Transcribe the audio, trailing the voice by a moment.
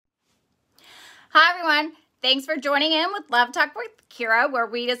everyone. Thanks for joining in with Love Talk with Kira, where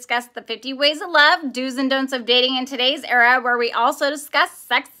we discuss the 50 ways of love, do's and don'ts of dating in today's era, where we also discuss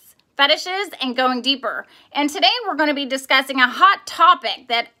sex fetishes and going deeper. And today we're going to be discussing a hot topic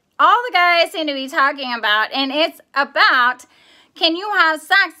that all the guys seem to be talking about, and it's about, can you have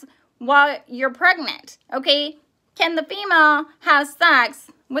sex while you're pregnant? Okay, can the female have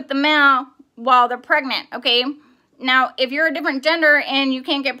sex with the male while they're pregnant? Okay, now if you're a different gender and you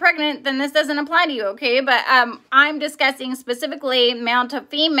can't get pregnant, then this doesn't apply to you, okay? But I'm discussing specifically male to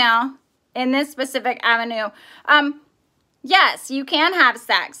female in this specific avenue. Yes, you can have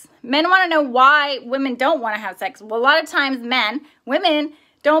sex. Men want to know why women don't want to have sex. Well, a lot of times women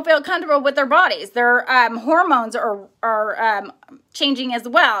don't feel comfortable with their bodies. Their hormones are changing as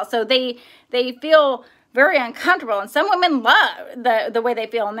well. So they feel very uncomfortable. And some women love the way they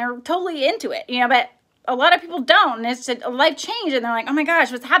feel and they're totally into it, you know, but a lot of people don't. And it's a life change and they're like, oh my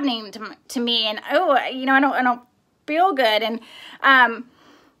gosh, what's happening to me? And oh, you know, I don't feel good. And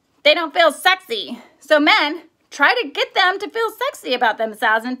they don't feel sexy. So men, try to get them to feel sexy about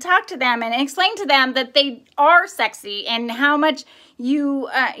themselves and talk to them and explain to them that they are sexy and how much you,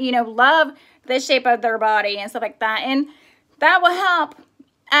 you know, love the shape of their body and stuff like that. And that will help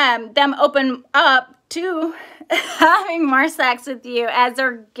them open up to having more sex with you as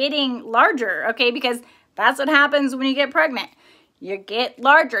they're getting larger, okay? Because that's what happens when you get pregnant. You get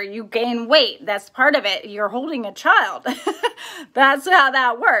larger, you gain weight. That's part of it. You're holding a child. That's how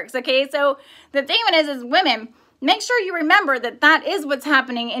that works, okay? So the thing is women, make sure you remember that that is what's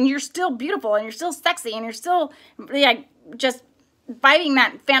happening and you're still beautiful and you're still sexy and you're still like just vibing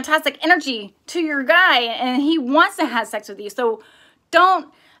that fantastic energy to your guy and he wants to have sex with you. So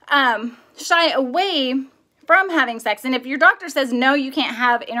don't shy away from having sex. And if your doctor says, no, you can't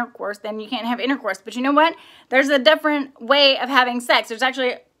have intercourse, then you can't have intercourse. But you know what? There's a different way of having sex. There's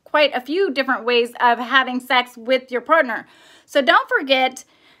actually quite a few different ways of having sex with your partner. So don't forget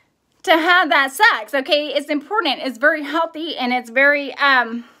to have that sex, okay? It's important. It's very healthy and it's very,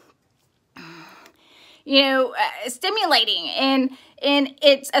 you know, stimulating and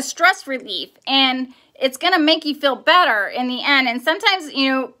it's a stress relief and it's going to make you feel better in the end. And sometimes, you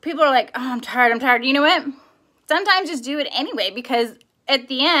know, people are like, oh, I'm tired. You know what? Sometimes just do it anyway, because at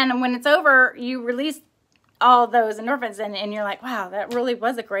the end, when it's over, you release all those endorphins and you're like, wow, that really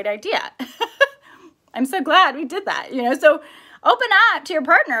was a great idea. I'm so glad we did that, you know? So open up to your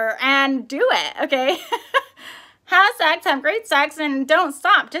partner and do it, okay? Have sex, have great sex, and don't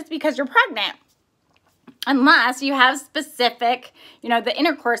stop just because you're pregnant. Unless you have specific, you know, the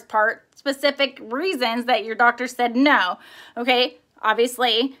intercourse part, specific reasons that your doctor said no, okay?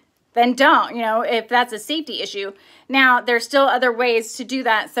 Obviously, then don't, you know, if that's a safety issue. Now, there's still other ways to do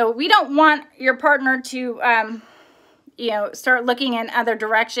that. So we don't want your partner to, you know, start looking in other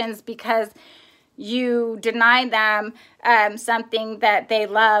directions because you deny them something that they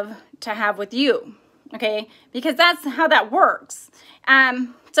love to have with you, okay? Because that's how that works.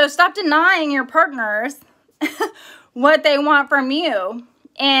 So stop denying your partners what they want from you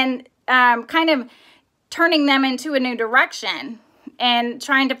and kind of turning them into a new direction and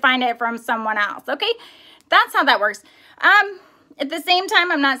trying to find it from someone else, okay? That's how that works. At the same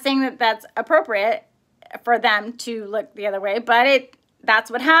time, I'm not saying that that's appropriate for them to look the other way, but that's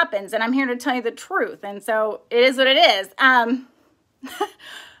what happens, and I'm here to tell you the truth, and so it is what it is. I'm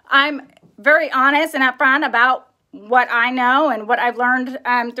very honest and upfront about what I know and what I've learned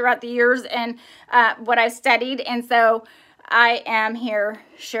throughout the years and what I've studied, and so I am here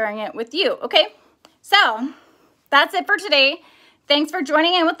sharing it with you, okay? So that's it for today. Thanks for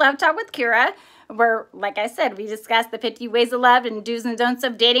joining in with Love Talk with Kira, where, like I said, we discuss the 50 ways of love and do's and don'ts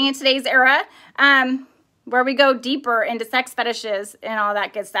of dating in today's era, where we go deeper into sex fetishes and all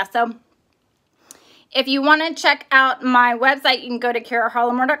that good stuff. So if you want to check out my website, you can go to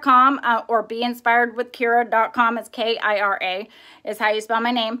KiraHarlemore.com or BeInspiredWithKira.com. It's K-I-R-A is how you spell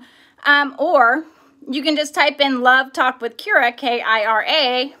my name. Or you can just type in Love Talk with Kira,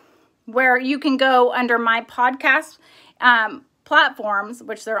 K-I-R-A, where you can go under my podcast platforms,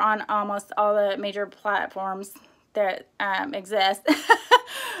 which they're on almost all the major platforms that exist,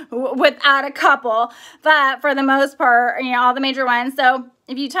 without a couple, but for the most part, you know, all the major ones. So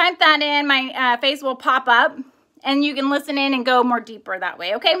if you type that in, my face will pop up and you can listen in and go more deeper that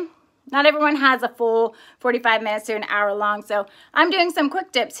way, okay? Not everyone has a full 45 minutes to an hour long, so I'm doing some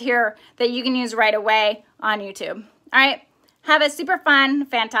quick tips here that you can use right away on YouTube. All right, have a super fun,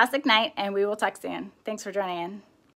 fantastic night, and we will talk soon. Thanks for joining in.